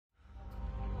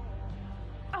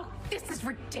This is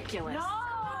ridiculous.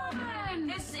 No!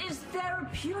 This is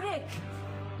therapeutic.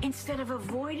 Instead of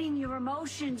avoiding your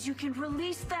emotions, you can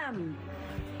release them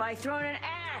by throwing an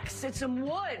axe at some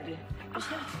wood.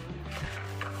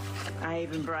 I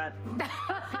even brought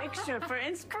a picture for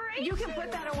inspiration. You can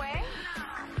put that away.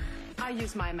 I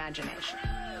use my imagination.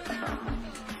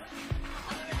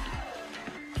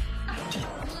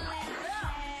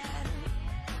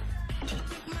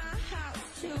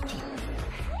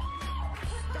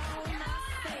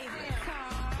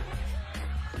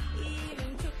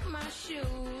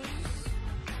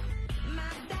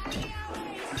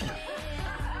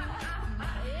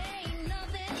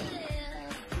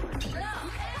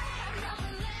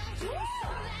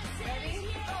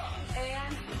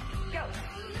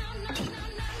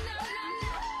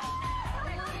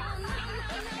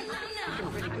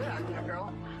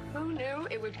 Who knew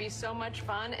it would be so much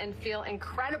fun and feel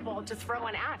incredible to throw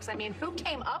an axe? I mean, who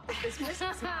came up with this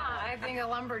business? I think a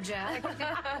lumberjack.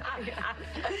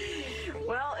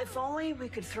 Well, if only we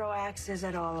could throw axes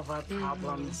at all of our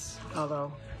problems.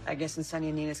 Although, I guess in Sunny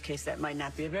and Nina's case, that might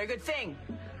not be a very good thing.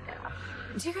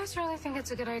 Do you guys really think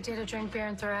it's a good idea to drink beer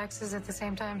and throw axes at the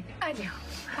same time? I do.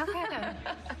 Okay, then.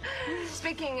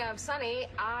 Speaking of Sunny,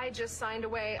 I just signed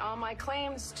away all my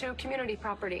claims to community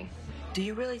property. Do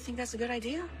you really think that's a good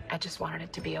idea? I just wanted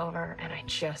it to be over, and I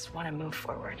just want to move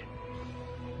forward.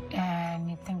 And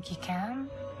you think you can?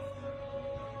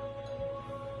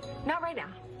 Not right now.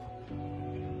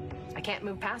 I can't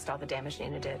move past all the damage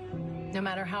Nina did, no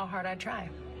matter how hard I try.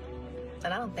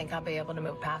 And I don't think I'll be able to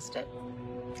move past it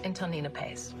until Nina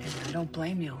pays. And I don't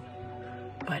blame you.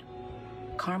 But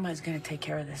karma is going to take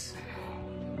care of this.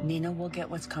 Nina will get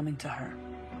what's coming to her.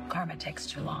 Karma takes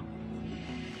too long.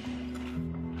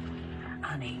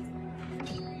 Honey,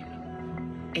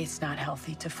 it's not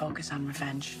healthy to focus on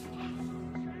revenge.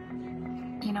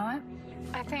 You know what?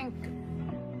 I think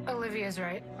Olivia's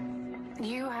right.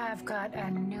 You have got a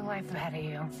new life ahead of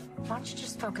you. Why don't you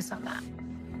just focus on that?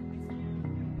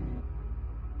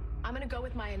 I'm going to go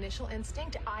with my initial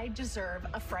instinct. I deserve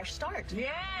a fresh start.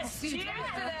 Yes! Cheers to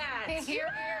that!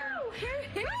 Here,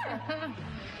 here.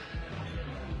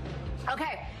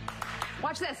 Okay,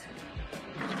 watch this.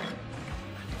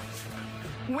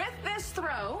 With this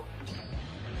throw,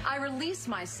 I release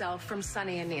myself from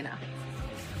Sunny and Nina.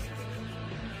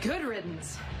 Good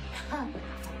riddance.